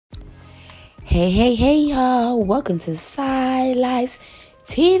Hey, y'all. Welcome to Side Lives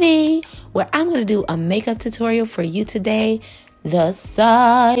TV, where I'm going to do a makeup tutorial for you today, the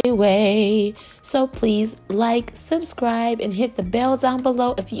side way. So please like, subscribe, and hit the bell down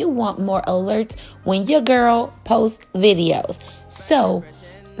below if you want more alerts when your girl posts videos. So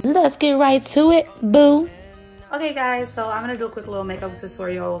let's get right to it, boo. Okay guys, so I'm gonna do a quick little makeup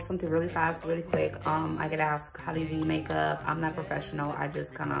tutorial, something really fast, really quick. I get asked, how do you do makeup? I'm not professional. I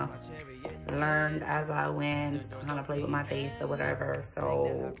just kind of learned as I went, kind of play with my face or whatever.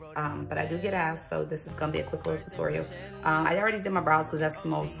 So, but I do get asked, so this is gonna be a quick little tutorial. I already did my brows because that's the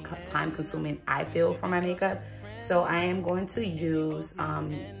most time consuming I feel for my makeup. So I am going to use,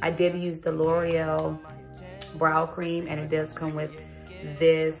 I did use the L'Oreal brow cream, and it does come with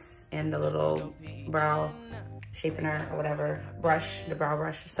this and the little brow shapener or whatever brush, the brow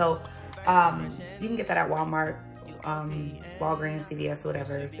brush. So you can get that at Walmart, Walgreens, CVS,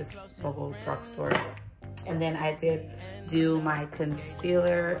 whatever. It's just local drugstore. And then I did do my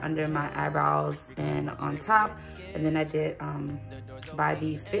concealer under my eyebrows and on top. And then I did buy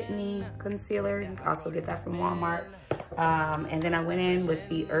the Fit Me concealer. You can also get that from Walmart. And then I went in with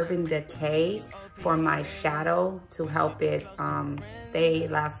the Urban Decay for my shadow to help it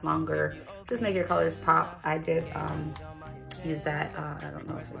last longer. Just make your colors pop. I did use that. I don't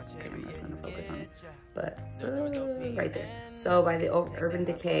know if this camera's gonna focus on it, but right there. So by the Urban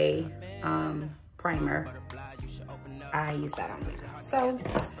Decay primer, I use that on there. So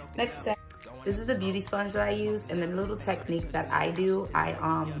next step, this is the beauty sponge that I use, and the little technique that I do, I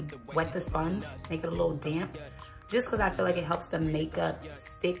wet the sponge, make it a little damp, just because I feel like it helps the makeup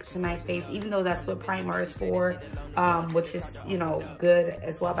stick to my face, even though that's what primer is for, which is, you know, good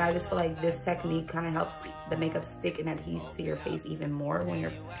as well. But I just feel like this technique kind of helps the makeup stick and adhere to your face even more when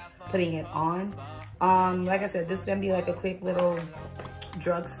you're putting it on. Like I said, this is gonna be like a quick little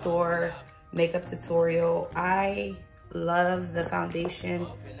drugstore makeup tutorial. I love the foundation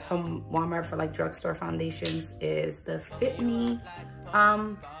from Walmart for like drugstore foundations is the Fit Me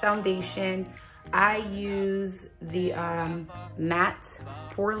foundation. I use the matte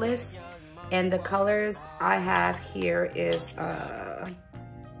poreless, and the colors I have here is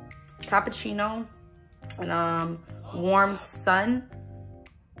cappuccino and warm sun.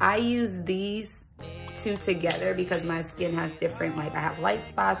 I use these two together because my skin has different, like I have light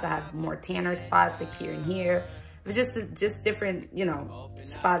spots, I have more tanner spots like here and here. It's just different, you know,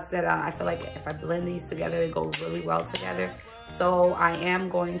 spots that I feel like if I blend these together, they go really well together. So I am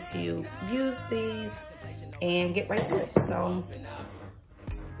going to use these and get right to it. So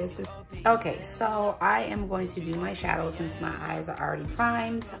this is, okay, so I am going to do my shadow since my eyes are already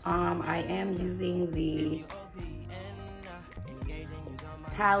primed. I am using the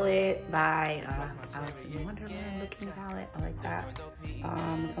palette by Alice in Wonderland looking palette. I like that. It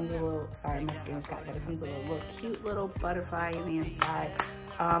comes with a little, sorry, my skin is got that. It comes with a little cute little butterfly in the inside.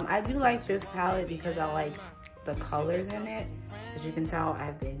 I do like this palette because I like the colors in it. As you can tell,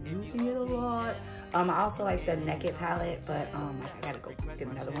 I've been using it a lot. I also like the Naked palette, but I gotta go get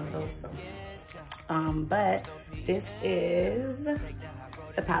another one of those. So, but this is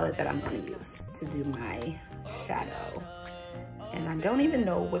the palette that I'm gonna use to do my shadow. And I don't even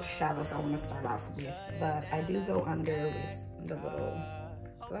know which shadows I want to start off with, but I do go under with the little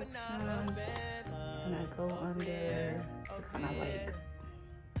flexion, and I go under to kind of like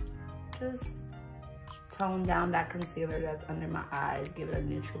just tone down that concealer that's under my eyes, give it a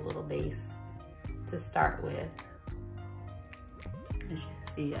neutral little base to start with. As you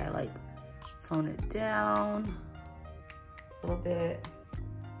can see, I like tone it down a little bit.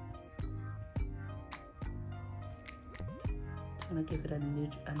 I'm gonna give it a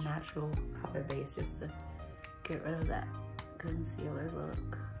natural color base just to get rid of that concealer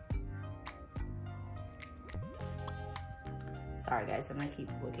look. Sorry guys, I'm gonna keep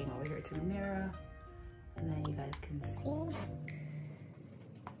looking over here to the mirror, and then you guys can see.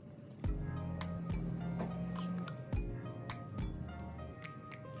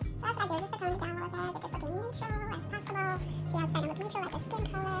 That's what I do, just to tone it down a little bit, get this looking neutral as possible. See how it's starting to look neutral, like the skin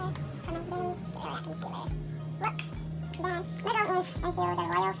color for my face, get rid of that concealer look. Then I'm gonna go in and do the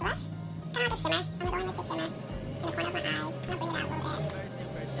Royal Flush. It's kind of like a shimmer, so I'm gonna go in with the shimmer in the corner of my eyes. I'm gonna bring it out a little bit in the corners. I mean, everybody's eye is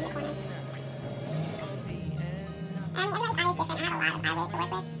different. I have a lot of eye weight to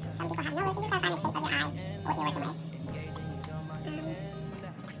work with. Some people have no weight, so you just gotta find the shape of your eye, what you're working with. I'm gonna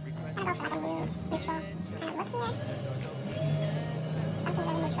go for like a new neutral kind of look here. Something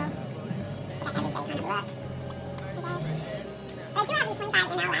really neutral. Like an everyday kind of look. But I do have these 25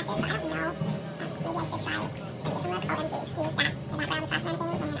 ml lashes, so I don't know. Maybe I should try a different look. OMG, excuse that. With that brown mustache and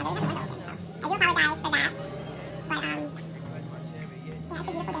everything, and I really have the window open, so I do apologize for that. But, yeah, it's a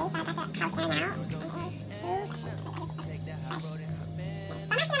beautiful day. So I got the house airing out. And it is, ooh, fresh.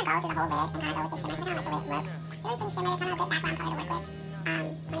 I'm actually going to go through the whole lid and kind of go with the shimmer because I don't like the way it looks. It's really pretty shimmer, kind of a good background color to work with.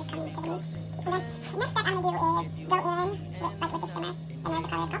 When it's coming to the beach. And then next step I'm going to do is go in with the shimmer. And there's a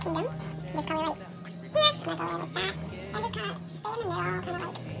color called Kingdom. This color right here. I'm going to go in with that. And just kind of stay in the middle, kind of like the middle of the shadow, kind of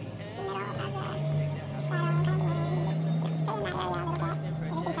stay in that area a little bit. As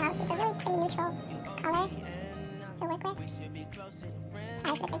you can tell, it's a really pretty neutral color to work with. Sorry for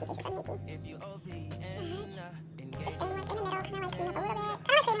the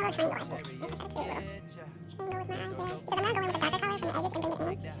crazy faces I'm making. Just staying like in the middle, kind of like clean up a little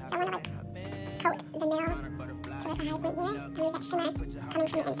bit. Kind of like creating a little triangle, I think. I'm going to try to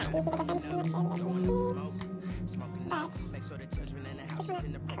create a little triangle with my eye here. Because I'm going to go in with a darker color from the edges and bring it in. So I want to like coat the middle to like a high point here. And leave that shimmer coming from the inside. Do you see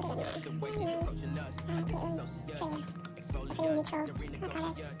the difference? I'm not sure if you guys can see. But just want to coat it in there. Very nice. Pretty neutral color.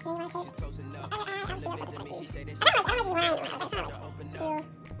 Then you want to take the other eye out here for the spiky. I don't like these lines. That's not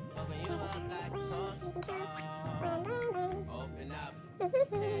like too. You can tell. I'm going to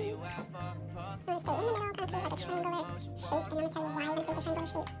stay in the middle, kind of create like a triangular shape, and I'm going to tell you why I'm going to create a triangular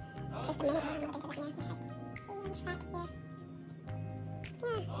shape. Just a minute, and I'm going to get into the ear. One shot here. Yeah,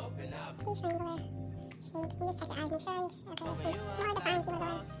 pretty triangular shape. You just check your eyes, make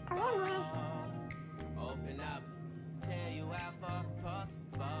sure it's okay. It's more defined, see where going a little more.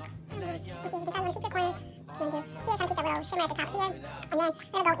 Okay, you can tell you want to keep your corners. And do here, kind of keep that little shimmer at the top here. And then we're going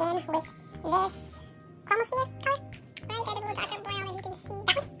to go in with this chroma sphere color. Right, there's a little darker brown as you can see.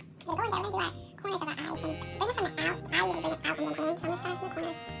 That one. We're going to go in there, we're going to do our corners of our eyes. And bring it from the out. I usually bring it out and then in. So I'm going to start from the corners.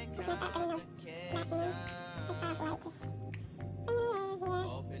 I'm going to start bringing those back in. Just sort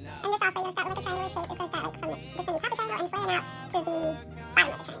of like just bringing it in here. And this also, you're going to start with like a triangular shape. It's going to start like from the,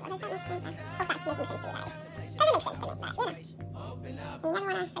 this is going to be top of the triangle and flying out to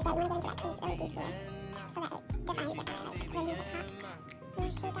the bottom of the triangle. Does that make sense? I hope that's making sense to you guys.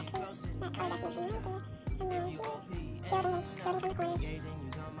 Doesn't make sense to me, but you know. You never want to forget, you want to get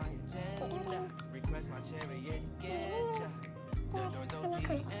into that crease really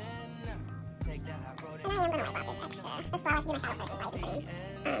deep here. So that it defines your eye, like remove the top. And then shape that crease, that color definition right there.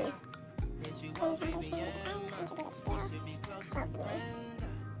 And then here, building from the corners. Keep building. Build from the corner. And I am going to wipe off this extra. This is why I like to do my shadow first, right between. Any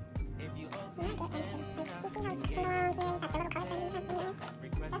foundation with the eye, and to do it still slowly. You see how it's around here, you got the little color that you have in there.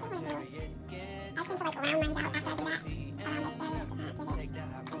 That's what I'm going to do. I tend to like round mine out after I do that.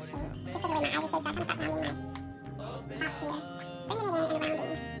 Around this area, to give it a shape. Just because the way my eyes are shaped, so I kind of start rounding my top here. Bringing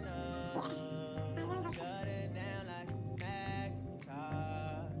it in and rounding here. I really hope so. Just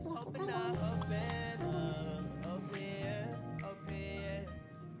keep going down. It's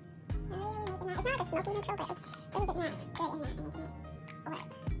not like a smoky neutral, but it's really getting that good in that and making it work. Okay, and so I'm going to do that right.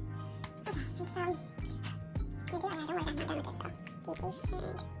 Don't worry, I'm not done with this though.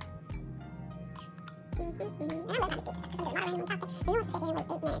 Be patient. I'm going to probably speak this up because I'm doing moderating on top. You don't have to sit here and wait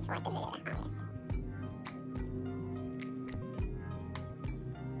 8 minutes for it to do all this.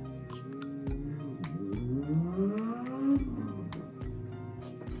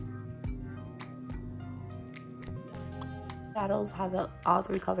 Shadows, how all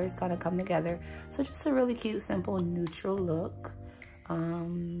three colors kind of come together. So just a really cute, simple, neutral look.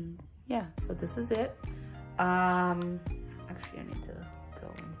 Yeah, so this is it. Actually, I need to go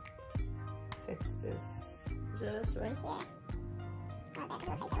and fix this just right here. Well, that looks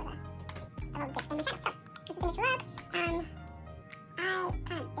like there was a little dip in the shadow. So this is the finished look. I kind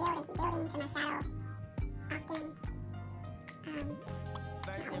of build and keep building to my shadow often.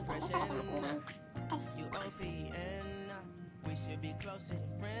 First impression, you OPN. We should be closer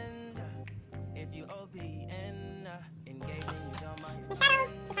than friends. If you OPN, engaging you on my shadow. This is the shape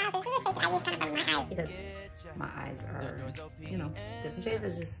that I use kind of on my eyes because my eyes are, you know, different shades.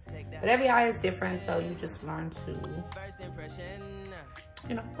 It's just, but every eye is different, so you just learn to,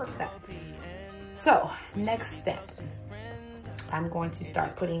 you know, work that. So next step, I'm going to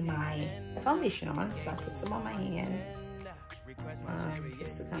start putting my foundation on. So I put some on my hand,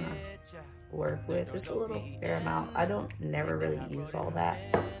 just to kind of work with, just a little fair amount. I don't never really use all that.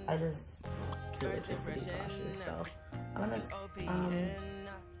 I just do it just to be cautious. So I'm gonna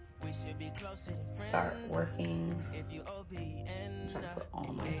start working. Try to put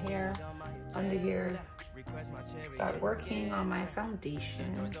all my hair under here. Start working on my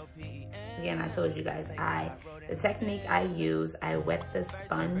foundation. Again, I told you guys, the technique I use, I wet the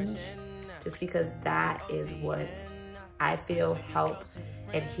sponge just because that is what I feel help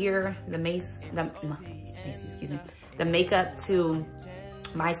adhere the makeup to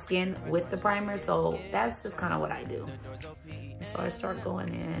my skin with the primer. So that's just kind of what I do. So I start going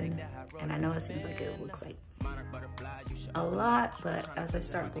in, and I know it seems like it looks like a lot, but as I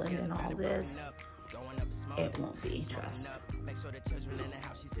start blending all this, it won't be, trust. Make sure the children in the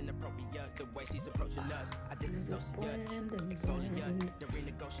house, she's inappropriate. The way she's approaching us, I disassociate. Exfoliate, the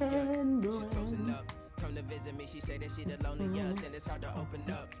renegotiate. She's closing up. Come to visit me, she say that she the loneliest, and it's hard to open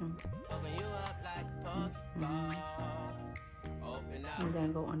up. Open you up like a puff. Open up. And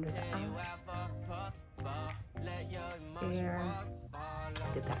then go under the eye. Here.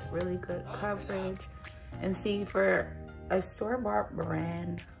 Get that really good coverage. And see, for a store-bought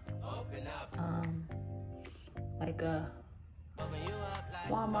brand, like a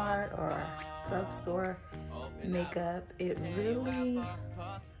Walmart or drugstore makeup, it really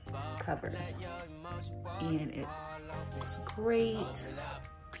covers. And it's great.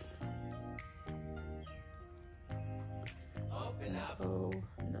 Go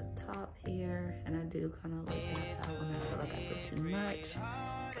in the top here, and I do kind of like that when I feel like I put too much,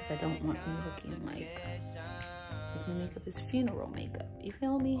 because I don't want me looking like my makeup is funeral makeup. You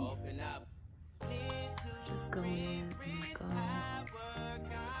feel me? Just go in and go.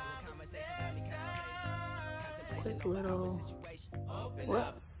 Quick little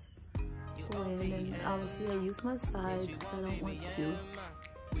whoops. And then obviously I use my sides because I don't want to.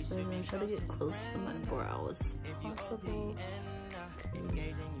 But I try to get close to my brow as possible. And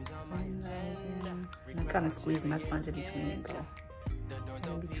I kind of squeeze my sponge in between and go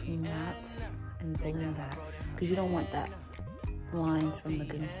in between that and blend that, because you don't want that lines from the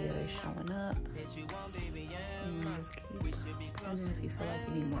concealer showing up. And just keep blending. If you feel like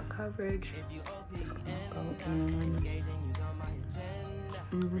you need more coverage, go in.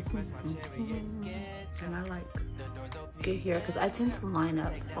 And I like get here because I tend to line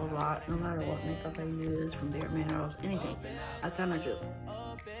up a lot no matter what makeup I use, from Bare Minerals, anything. I kind of just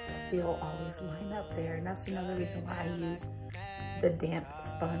still always line up there, and that's another reason why I use the damp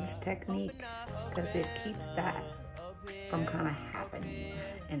sponge technique, because it keeps that from kind of happening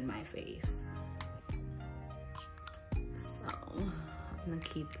in my face. So I'm gonna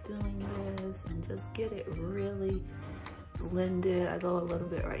keep doing this and just get it really blended. I go a little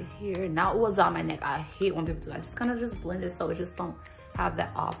bit right here. Now it was on my neck. I hate when people do that. I just kind of just blend it so it just don't have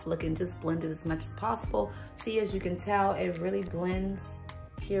that off look, and just blend it as much as possible. See, as you can tell, it really blends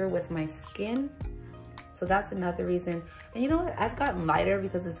here with my skin. So that's another reason. And you know what? I've gotten lighter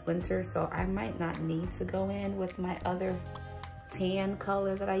because it's winter, so I might not need to go in with my other tan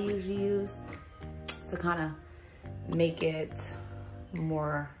color that I usually use to kind of make it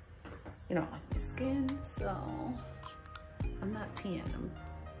more, you know, like my skin. So I'm not tan,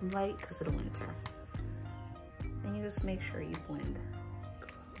 I'm light because of the winter. And you just make sure you blend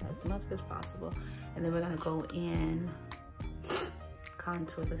as much as possible. And then we're gonna go in,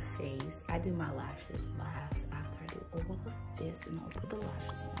 contour the face. I do my lashes last after I do all of this, and I'll put the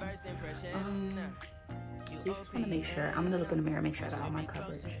lashes on. So you just wanna make sure, I'm gonna look in the mirror, make sure I got all my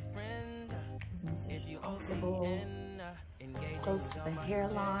coverage as much as possible. Close to the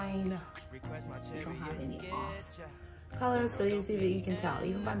hairline, so you don't have any off colors, but you can tell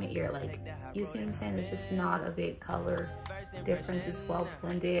even by my ear, like, you see what I'm saying? It's just not a big color difference. It's well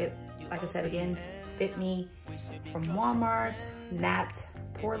blended. Like I said, again, Fit Me from Walmart, matte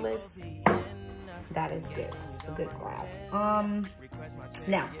poreless. That is good. It's a good grab.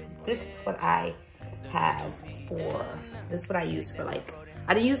 Now this is what I have for, this is what I use for, like,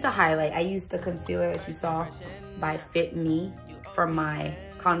 I didn't use the highlight. I used the concealer that you saw by Fit Me for my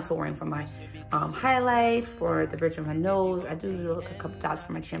contouring, for my highlight, for the bridge of my nose. I do look a couple dots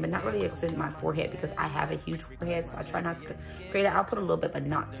for my chin, but not really extend my forehead because I have a huge forehead, so I try not to create it. I'll put a little bit, but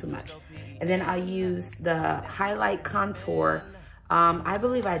not too much. And then I'll use the highlight contour. I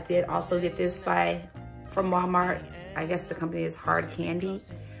believe I did also get this from Walmart. I guess the company is Hard Candy.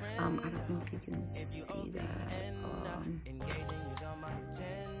 I don't know if you can see that.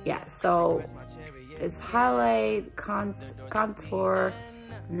 Yeah, so it's highlight, contour,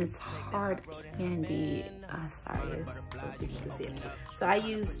 and it's Hard Candy. Sorry, you can see it. So I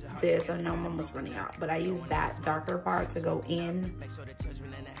use this. I know I'm almost running out, but I use that darker part to go in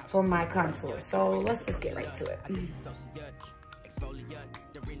for my contour. So let's just get right to it. I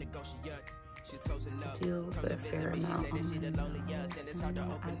do put a fair amount on my nose, and then I do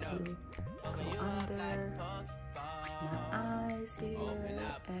go under my eyes here,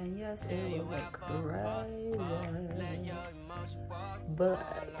 and yes, it will look crazy, but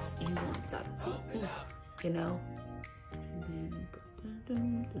you want that too, you know. And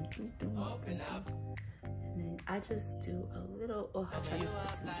then I just do a little, oh, I try not to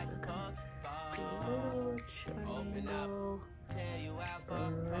put too much, but do a little triangle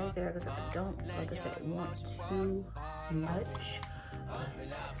right there, because I don't, like I said, want too much, but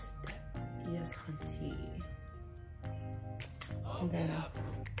yes, hunty. And then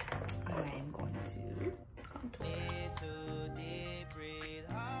I am going to contour. Need to deep breathe,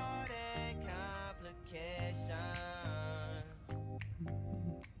 heartache, complications.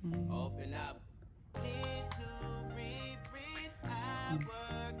 Open up. Need to reread our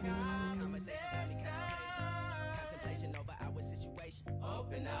conversation. Contemplation over our situation.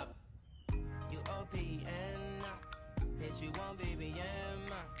 Open up. You OPN. Bitch, you won't BBM.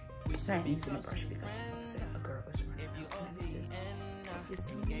 I'm using a brush because I said a girl was running. If you OPN,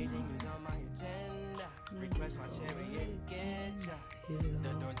 engaging you's on my agenda. Request my chariot, get ya.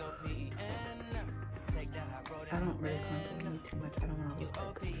 The doors OPN. Take that high road. I don't really contour me too much. I don't want to look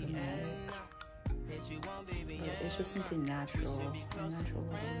like a dramatic. Bitch, you won't BBM. But it's just something natural. A natural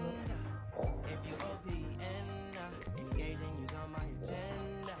look. If you OPN, engaging you's on my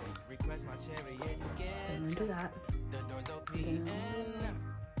agenda. Request my chariot, get I'm gonna do that. the doors OPN.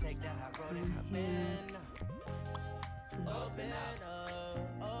 Take that high road and hop in. Open up,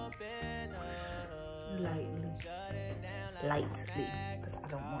 open up. Lightly. Shut it down like Lightly. Because I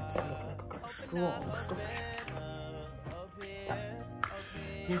don't want to look like a girl. Strong.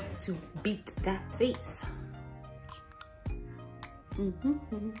 Now to beat that face.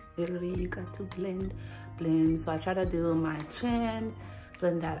 Literally, you got to blend. So I try to do my chin,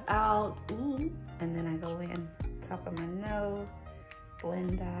 blend that out. Ooh. And then I go in top of my nose.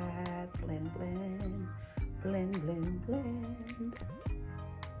 Blend that, blend. Blend in,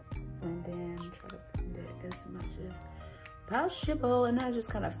 try to blend it as much as possible. And I just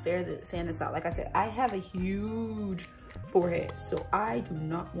kind of fan this out. Like I said, I have a huge forehead, so I do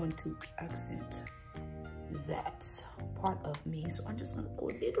not want to accent that part of me. So I'm just gonna go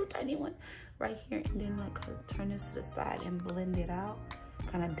a little tiny one right here, and then like kind of turn this to the side and blend it out.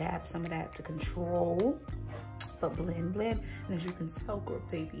 Kind of dab some of that to control. But blend. And as you can tell, girl,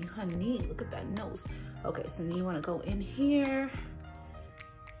 baby, honey, look at that nose. Okay, so then you want to go in here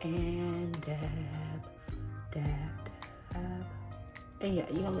and dab. And yeah,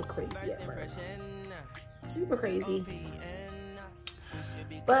 you're gonna look crazy at first. Super crazy.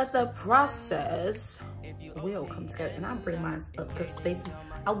 But the process will come together. And I'll bring mine up because, baby,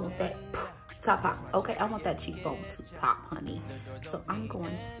 I want that top pop. Okay, I want that cheekbone to pop, honey. So I'm going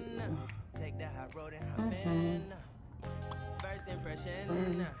to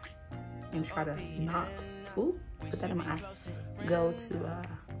and try to not put that in my eye. Go to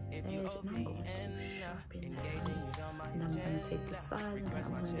edge, and I'm going to sharpen that. And I'm going to take the sides and kind of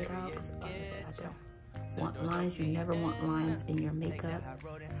blend it out because, like I said, I don't want lines. You never want lines in your makeup.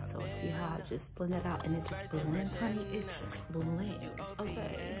 So see how I just blend it out, and it just blends, honey. It just blends.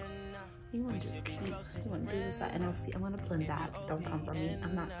 Okay. You want to just keep, you want to do this side, and I'll see, I'm going to blend that. Don't come for me.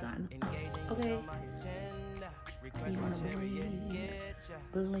 I'm not done. Okay. You want to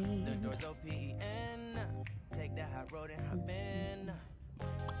blend. Take that high road and hop in.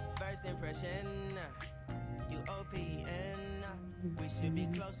 First impression, you OPN. We should be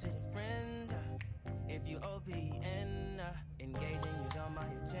closer than friends. If you OPN, engaging you's on my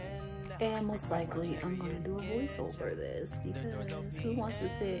agenda. And most likely, I'm going to do a voiceover this because who wants to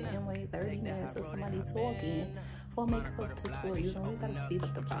sit and wait 30 minutes of somebody talking for a makeup tutorial? You know, we got to speed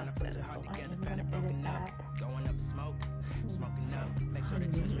up the process. So I am going to edit that. Going up smoke, smoking up. Make sure the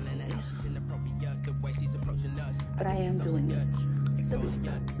children in the house she's inappropriate the way she's approaching us. But I am doing this silly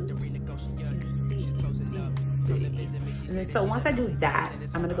stuff too. And then, so once I do that,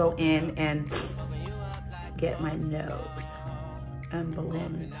 I'm gonna go in and get my nose and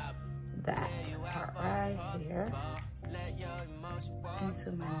blend that part right here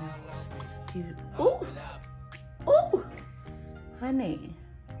into my nose. Ooh, honey.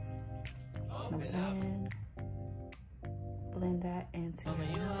 Blend that into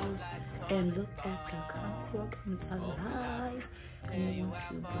your nose and look at the contour comes alive. And you want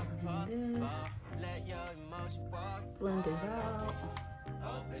to blend it out.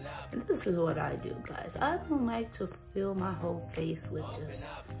 And this is what I do, guys. I don't like to fill my whole face with just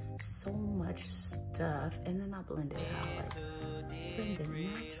so much stuff, and then I blend it out. Like, blend it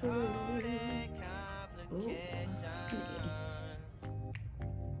naturally. Ooh,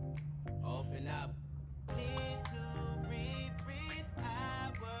 open up.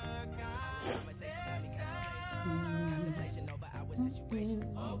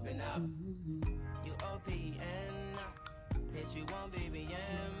 Open up. You OPN. Bitch, you won't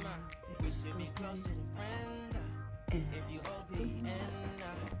BBM. We should be closer than friends. If you OPN,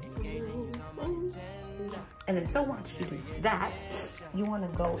 engaging you on my agenda. And then so once you do that, you want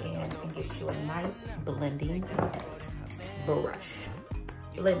to go in and get you a nice blending brush.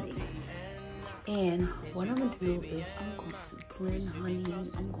 And what I'm going to do is I'm going to blend, honey.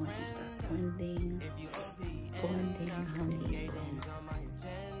 I'm going to start blending, honey.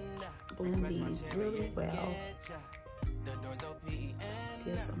 blend these really well. Let's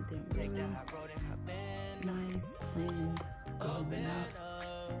get something really nice blend going up.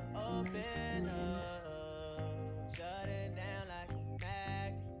 Nice blend.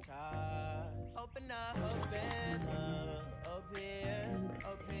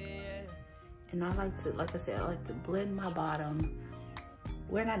 And I like to, like I said, I like to blend my bottom.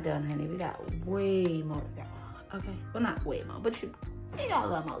 We're not done, honey. We got way more to go. Okay, well, not way more, but you got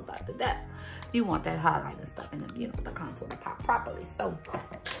almost like that. You want that highlight and stuff, and you know, the contour to pop properly. So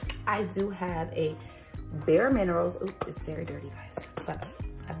I do have a Bare Minerals. Ooh, it's very dirty, guys. So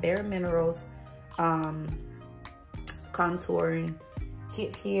a Bare Minerals contouring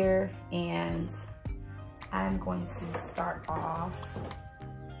kit here, and I'm going to start off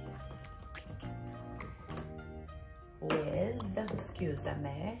with, excuse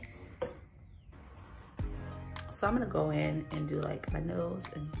me. So I'm gonna go in and do like my nose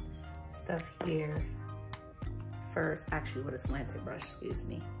and stuff here first, actually with a slanted brush, excuse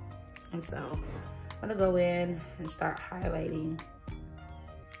me. And so I'm gonna go in and start highlighting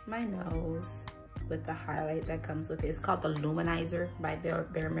my nose with the highlight that comes with it. It's called the Luminizer by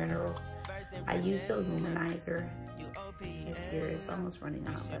Bare Minerals. I use the Luminizer. It's here, it's almost running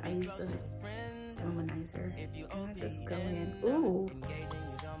out, but I use the Luminizer. And I just go in. Ooh,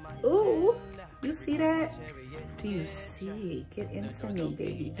 ooh, you see that? Do you see? Get into me,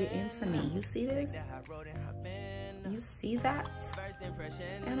 baby, get into me. You see this? You see that?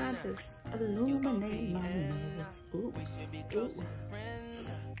 And I just illuminate my nose. Ooh, ooh.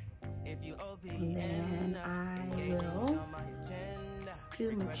 And then I will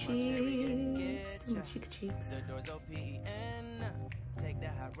do my cheeks, do my cheeks.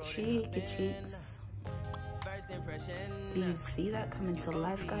 Cheeky cheeks. Do you see that coming to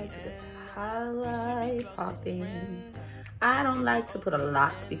life, guys? The highlight popping. I don't like to put a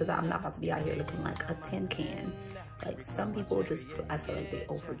lot because I'm not about to be out here looking like a tin can. Like some people just put, I feel like they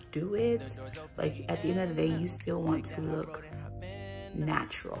overdo it. Like at the end of the day, you still want to look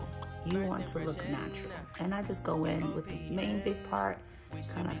natural. You want to look natural. And I just go in with the main big part,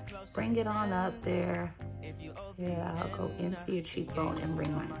 kind of bring it on up there. Yeah, I'll go into your cheekbone and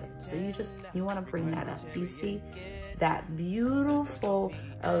bring mine up. So you want to bring that up. Do you see that beautiful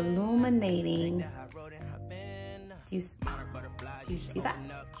illuminating? Do you see that?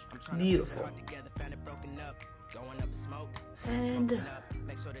 Beautiful. And do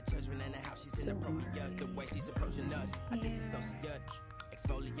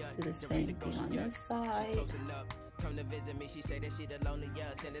the same thing on this side.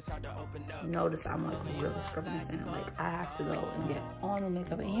 Notice I'm like really scrubbing this in. Like I have to go and get all the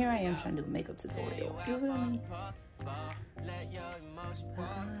makeup, and here I am trying to do a makeup tutorial. You feel me?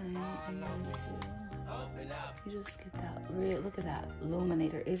 You just get that real, look at that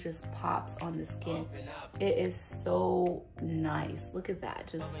illuminator. It just pops on the skin. It is so nice. Look at that.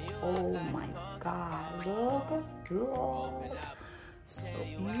 Just, oh my God. Look good. So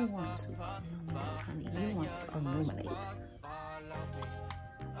you want to illuminate, honey. You want to illuminate.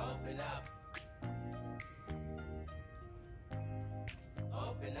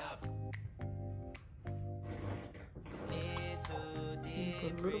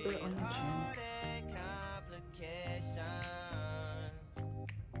 Put a little bit on your chin.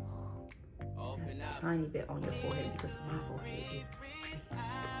 And a tiny bit on your forehead because my forehead is big. I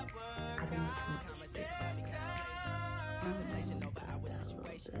don't need too much this way.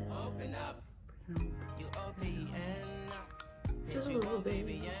 Open up. Just a little bit.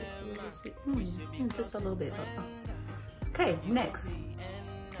 Just a little bit. Okay, next.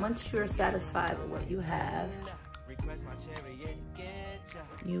 Once you're satisfied with what you have,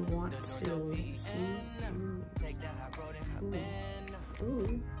 you want to see.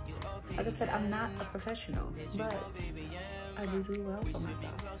 Ooh. Like I said, I'm not a professional, but I do well for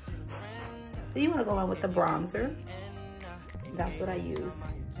myself. So you want to go on with the bronzer. That's what I use.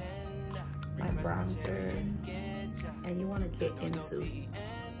 My bronzer. And you want to get into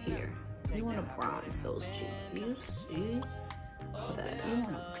here. You want to bronze those cheeks. You see that? You want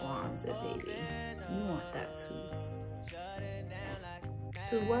to bronze it, baby. You want that to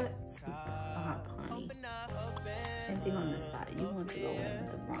what? To pop, honey. Same thing on this side. You want to go in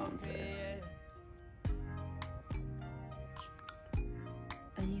with the bronzer.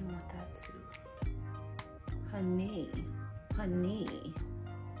 And you want that too. Honey. Honey.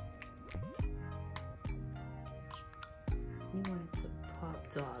 You want it to pop,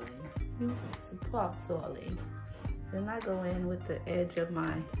 darling. You want it to pop, darling. Then I go in with the edge of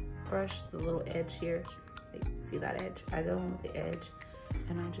my brush, the little edge here. Like, see that edge? I go in with the edge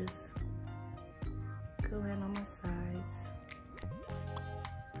and I just go in on my sides.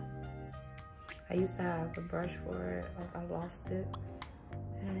 I used to have a brush for it. I lost it.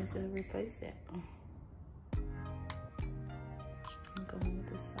 And I said replace it. I'm going with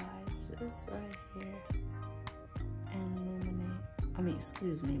the sides just right here. And illuminate.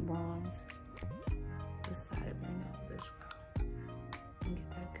 Excuse me, bronze the side of your nose as well. And get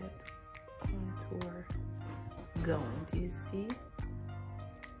that good contour going. Do you see?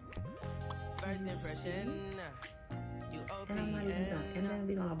 First impression. And I'm not even done. And then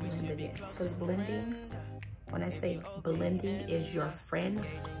we're gonna blend it in. Because blending, when I say blending is your friend,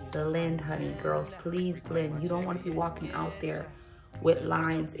 blend, honey. Girls, please blend. You don't want to be walking out there with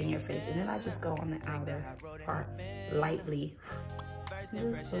lines in your face. And then I just go on the outer part lightly.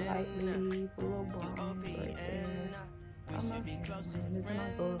 Just lightly, a little bronze right there. And then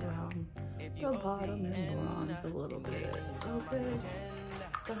I go around the bottom and bronze a little bit. Okay.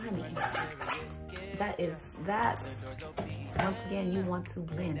 So honey, that. Once again, you want to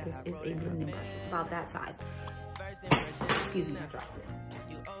blend. This is a blending brush. It's about that size. Excuse me, I dropped it.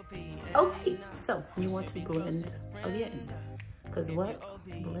 Okay, so you want to blend again. Because what?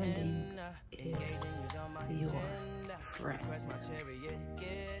 Blending is your friend.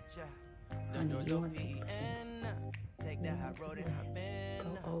 And you want to blend.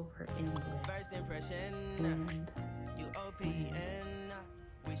 Go over and blend. Blend. Blending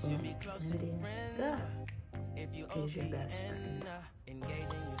is your best friend. Blending is your best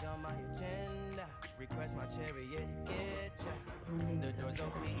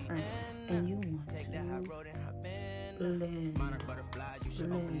friend. And you want to blend.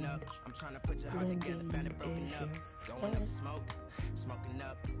 I'm trying to put your heart together, found it broken up. Going up smoking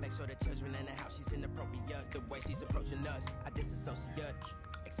up. Make sure the children in the house, she's inappropriate. The way she's approaching us, I disassociate,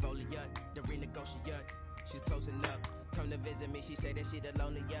 exfoliate, the renegotiate. She's closing up. Come to visit me, she say that she the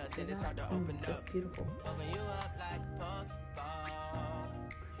loneliest. And it's hard to open up. Just beautiful. Open you up like a Pokeball.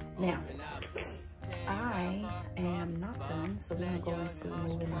 Now, I am not done, so we're gonna go into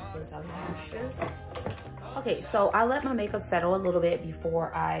moving into the lashes. Okay, so I let my makeup settle a little bit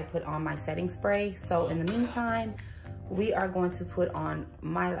before I put on my setting spray. So in the meantime, we are going to put on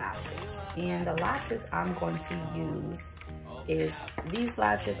my lashes. And the lashes I'm going to use is these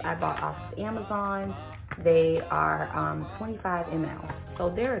lashes I bought off of Amazon. They are 25 mLs. So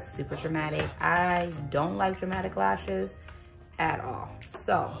they're super dramatic. I don't like dramatic lashes at all.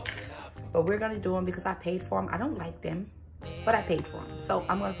 So, but we're gonna do them because I paid for them. I don't like them, but I paid for them. So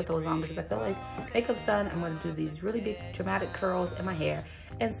I'm gonna put those on because I feel like makeup's done. I'm gonna do these really big dramatic curls in my hair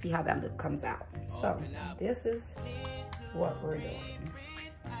and see how that look comes out. So this is what we're doing.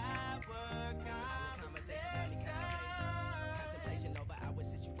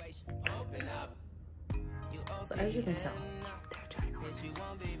 So as you can tell, they're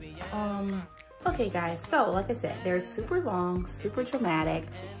ginormous. Okay guys, so like I said, they're super long, super dramatic.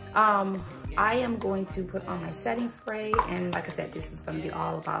 I am going to put on my setting spray, and like I said, this is going to be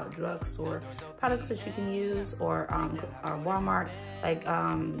all about drugstore products that you can use, or Walmart, like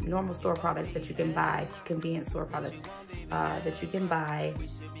normal store products that you can buy, convenience store products that you can buy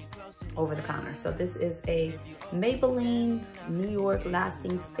over the counter. So this is a Maybelline New York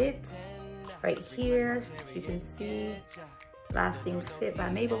Lasting Fit right here. You can see Lasting Fit by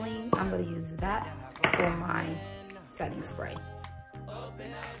Maybelline. I'm going to use that for my setting spray.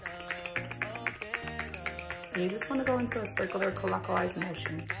 You just want to go into a circular clockwise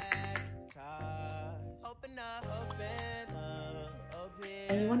motion.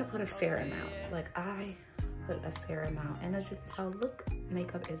 And you want to put a fair amount. Like I put a fair amount. And as you can tell, look,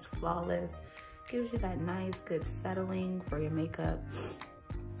 makeup is flawless. Gives you that nice, good settling for your makeup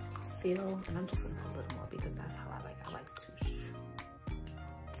feel. And I'm just going to put a little more because that's how I like it. I like to shoot.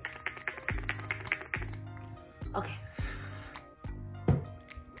 Okay.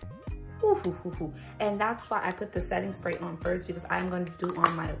 And that's why I put the setting spray on first, because I'm going to do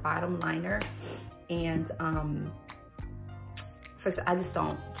on my bottom liner. And first, I just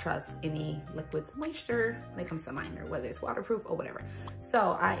don't trust any liquids moisture when it comes to liner, whether it's waterproof or whatever.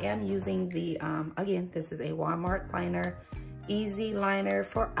 So I am using the again, this is a Walmart liner, easy liner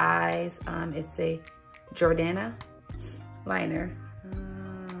for eyes. It's a Jordana liner.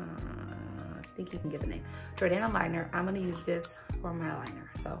 I think you can get the name, Jordana liner. I'm going to use this for my liner.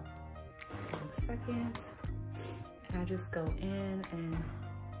 So 1 second, and I just go in and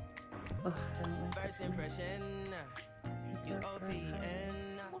I don't like first impression, you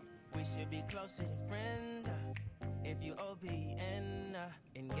OPN, we should be closer than friends. If you OPN,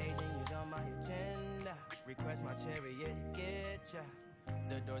 engaging is on my agenda. Request my chariot, get ya.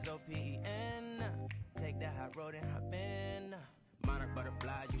 The door's OPN, take that hot road and hop in. monarch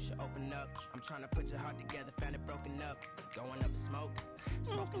butterflies, you should open up. I'm trying to put your heart together, found it broken up. Going up in smoke,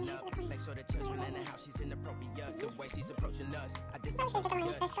 smoking up. Make sure the children in the house, she's inappropriate. The way she's approaching us, I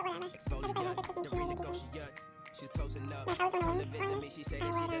disassociate. Exfoliate, the renegotiate. She's closing up. Come to visit me, she say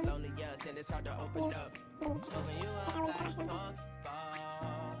that she the loneliest, and it's hard to open up. Open you up like Pokeball.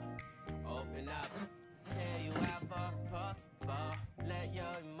 Open up. Tell you out for let your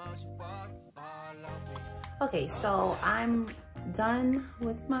emotion waterfall on me. Okay, so I'm done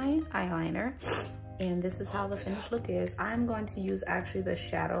with my eyeliner, and this is how the finished look is. I'm going to use actually the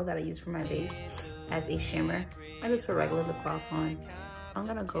shadow that I use for my base as a shimmer. I just put regular lip gloss on. I'm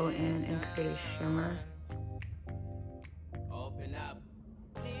gonna go in and create a shimmer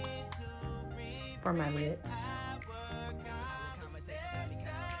for my lips.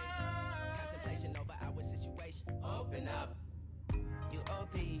 Open up. You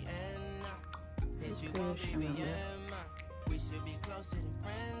OPN. Just create a shimmer lip. We should be closer than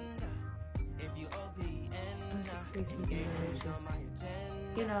friends. If you OPN. Let's just create something very just,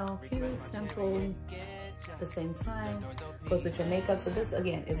 you know, cute, simple, at the same time. Goes with your makeup. So this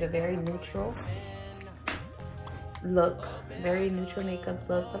again is a very neutral look, very neutral makeup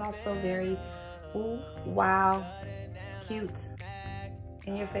look, but also very ooh, wow, cute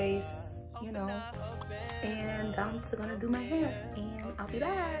in your face, you know. And I'm just gonna do my hair and I'll be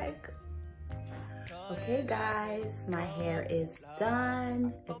back. Okay guys, my hair is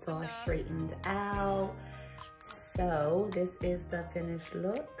done. It's all straightened out. So this is the finished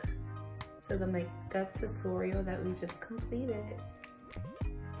look to the makeup tutorial that we just completed.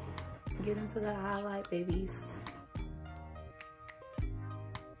 Get into the highlight, babies.